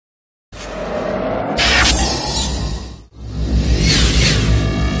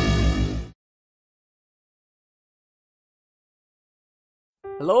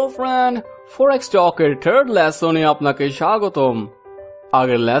Hello friend, ForexTalk এর third লেসনে আপনাকে স্বাগতম।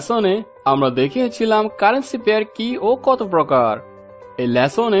 আগের লেসনে আমরা দেখিয়েছিলাম কারেন্সি পেয়ার কি ও কত প্রকার। এই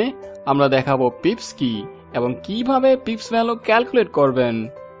লেসনে আমরা দেখাবো পিপস কি এবং কিভাবে পিপস ভ্যালু ক্যালকুলেট করবেন।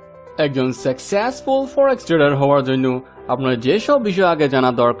 একজন সাকসেসফুল ফরেক্স ট্রেডার হওয়ার জন্য আপনার যেসব বিষয় আগে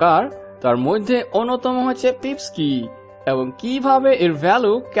জানা দরকার তার মধ্যে অন্যতম হচ্ছে পিপস কি এবং কিভাবে এর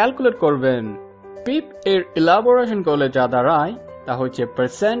ভ্যালু ক্যালকুলেট করবেন। পিপ এর ইলাবোরেশন করলে যা দাঁড়ায় তা হচ্ছে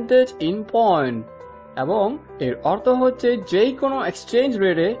পার্সেন্টেজ ইন পয়েন্ট এবং এর অর্থ হচ্ছে যেই কোনো এক্সচেঞ্জ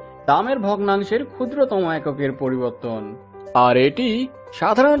রেটে দামের ভগ্নাংশের ক্ষুদ্রতম এককের পরিবর্তন। আর এটি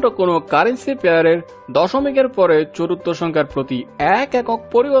সাধারণত কোনো কারেন্সি পেয়ারের দশমিকের পরে চতুর্থ সংখ্যার প্রতি এক একক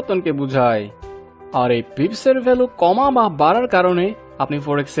পরিবর্তনকে বোঝায়। আর এই পিপসের ভ্যালু কমা বা বাড়ার কারণে আপনি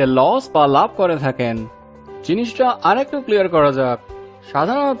ফরেক্সে লস বা লাভ করে থাকেন। জিনিসটা আরেকটু ক্লিয়ার করা যাক।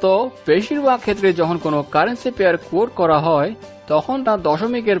 সাধারণত বেশিরভাগ ক্ষেত্রে যখন কোনো কারেন্সি পেয়ার কোট করা হয় তখন তা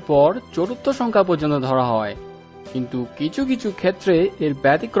দশমিকের পর চতুর্থ সংখ্যা পর্যন্ত ধরা হয়, কিন্তু কিছু কিছু ক্ষেত্রে এর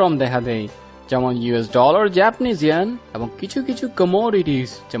ব্যতিক্রম দেখা দেয়, যেমন ইউএস ডলার, জাপানিজ ইয়েন এবং কিছু কিছু কমোডিটিস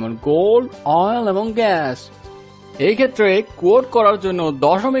যেমন গোল্ড, অয়েল এবং গ্যাস। এই ক্ষেত্রে কোট করার জন্য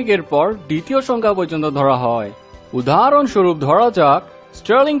দশমিকের পর দ্বিতীয় সংখ্যা পর্যন্ত ধরা হয়। উদাহরণস্বরূপ ধরা যাক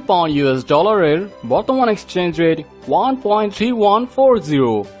স্টার্লিং পাউন্ড ইউএস ডলারের বর্তমান এক্সচেঞ্জ রেট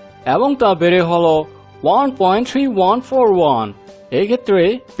 1.3140 এবং তা বেড়ে হলো 1.3141। এই ক্ষেত্রে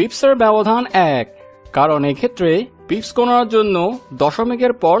পিপসের ব্যবধান 1, কারণ এই ক্ষেত্রে পিপস গণনার জন্য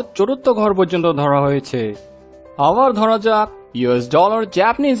দশমিকের পর চতুর্থ ঘর পর্যন্ত ধরা হয়েছে। আবার ধরা যাক ইউএস ডলার,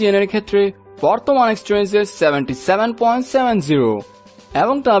 জাপানিজ ইয়েনের ক্ষেত্রে বর্তমান এক্সচেঞ্জ রেট 77.70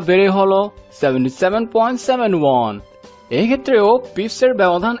 এবং তা বেড়ে হলো 77.71। এই ক্ষেত্রেও পিপসের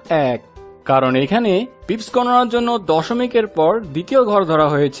ব্যবধান 1, কারণ এখানে পিপস গণনার জন্য দশমিকের পর দ্বিতীয় ঘর ধরা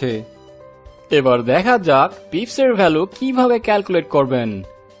হয়েছে। এবার দেখা যাক পিপসের ভ্যালু কিভাবে ক্যালকুলেট করবেন।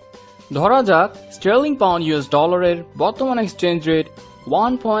 ধরা যাক স্টার্লিং পাউন্ড ইউএস ডলারের বর্তমান এক্সচেঞ্জ রেট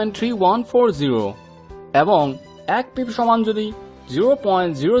 1.3140 এবং এক পিপ সমান যদি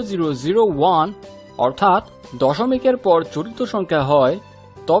 0.0001 অর্থাৎ দশমিকের পর চতুর্থ সংখ্যা হয়,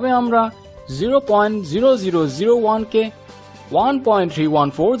 তবে আমরা 0.0001 কে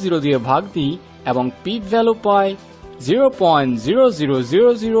 1.3140 দিয়ে ভাগ দিই এবং পিপ ভ্যালু পাই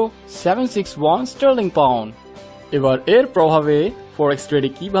 0.0000761 স্টার্লিং পাউন্ড। এবার এর প্রভাবে ফরেক্স ট্রেডে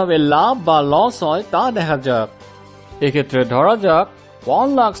কিভাবে লাভ বা লস হয় তা দেখা যাক। এক্ষেত্রে ধরা যাক 1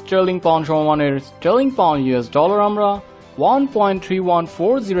 লাখ স্টার্লিং পাউন্ড সমমানের স্টার্লিং পাউন্ড ইউএস ডলার আমরা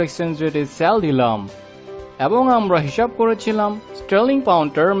 1.3140 এক্সচেঞ্জ রেটে সেল দিলাম এবং আমরা হিসাব করেছিলাম স্টার্লিং পাউন্ড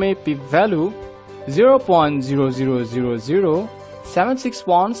টার্মে পিপ ভ্যালু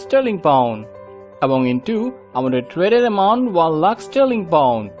 0.0000761 স্টার্লিং পাউন্ড এবং ইনটু আমাদের ট্রেডের amount 1 lakh Sterling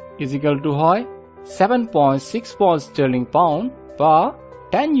pound is equal to হয় 7.64 স্টার্লিং পাউন্ড বা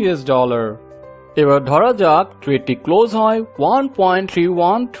 10 ইউএস ডলার। এবার ধরা যাক ট্রেডটি ক্লোজ হয়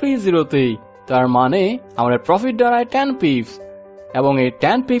 1.3130 তে, তার মানে আমাদের প্রফিট দাঁড়ায় 10 পিপস এবং এই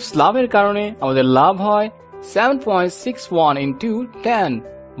 10 পিপস লাভের কারণে আমাদের লাভ হয় 7.61 ইন্টু 10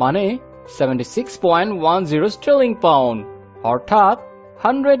 মানে 76.10 স্টার্লিং পাউন্ড অর্থাৎ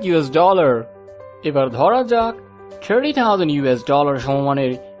 100 ইউএস ডলার। এবার ধরা যাক 30,000 ইউএস ডলার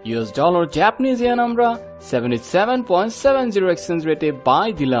সমমানের ইউএস ডলার, জাপানিজ ইয়েন আমরা 77.70 এক্সচেঞ্জ রেটে বাই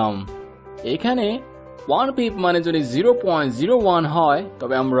দিলাম। এখানে 1 পিপ মানে যদি 0.01 হয়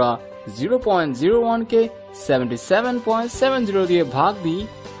তবে আমরা 0.01 কে 77.70 দিয়ে ভাগ দিই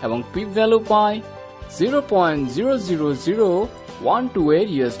এবং পিপ ভ্যালু পাই 0.000128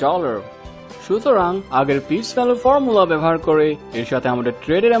 ইউএস ডলার। সুতরাং আগের পিপস ভ্যালু ফর্মুলা ব্যবহার করে এর সাথে আমাদের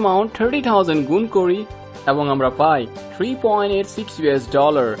ট্রেডের অ্যামাউন্ট 30,000 গুণ করি এবং আমরা পাই 3.86 ইউএস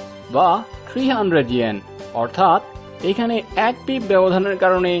ডলার বা 300 ইয়েন। অর্থাৎ এখানে এক পিপ ব্যবধানের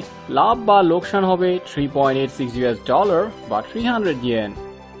কারণে লাভ বা লোকসান হবে 3.86 ইউএস ডলার বা 300 ইয়েন।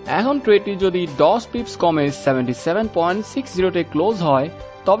 এখন ট্রেডটি যদি 10 পিপস কমে 77.60 তে ক্লোজ হয়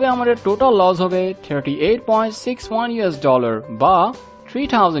তবে আমাদের টোটাল লস হবে 38.61 ইউএস ডলার বা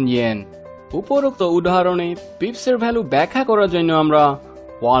 3000 ইয়েন। উপরোক্ত উদাহরণে পিপসের ভ্যালু ব্যাখ্যা করার জন্য আমরা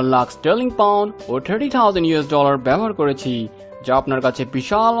 1 লাখ স্টার্লিং পাউন্ড ও 30,000 ইউএস ডলার ব্যবহার করেছি, যা আপনার কাছে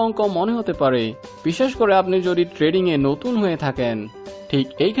বিশাল অঙ্ক মনে হতে পারে, বিশেষ করে আপনি যদি ট্রেডিং এ নতুন হয়ে থাকেন। ঠিক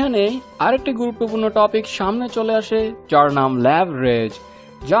এইখানে আরেকটি গুরুত্বপূর্ণ টপিক সামনে চলে আসে যার নাম লেভারেজ,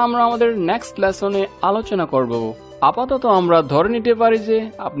 যা আমরা আমাদের নেক্সট লেসনে আলোচনা করব। আপাতত আমরা ধরে নিতে পারি যে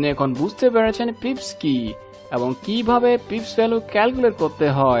আপনি এখন বুঝতে পেরেছেন পিপস কি এবং কিভাবে পিপস ভ্যালু ক্যালকুলেট করতে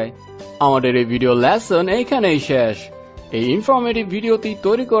হয়। আমাদের এই ভিডিও লেসন এইখানেই শেষ। এই ইনফরমেটিভ ভিডিওটি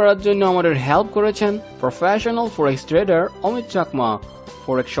তৈরি করার জন্য আমাদের হেল্প করেছেন প্রফেশনাল ফরেক্স ট্রেডার অমিত চাকমা।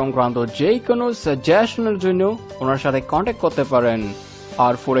 ফরেক্স সংক্রান্ত যে কোনো সাজেশনের জন্য ওনার সাথে কন্ট্যাক্ট করতে পারেন।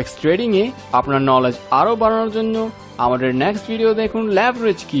 আর ফরেক্স ট্রেডিং এ আপনার নলেজ আরো বাড়ানোর জন্য আমাদের নেক্সট ভিডিও দেখুন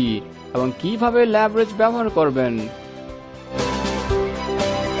লেভারেজ কি এবং কিভাবে লেভারেজ ব্যবহার করবেন।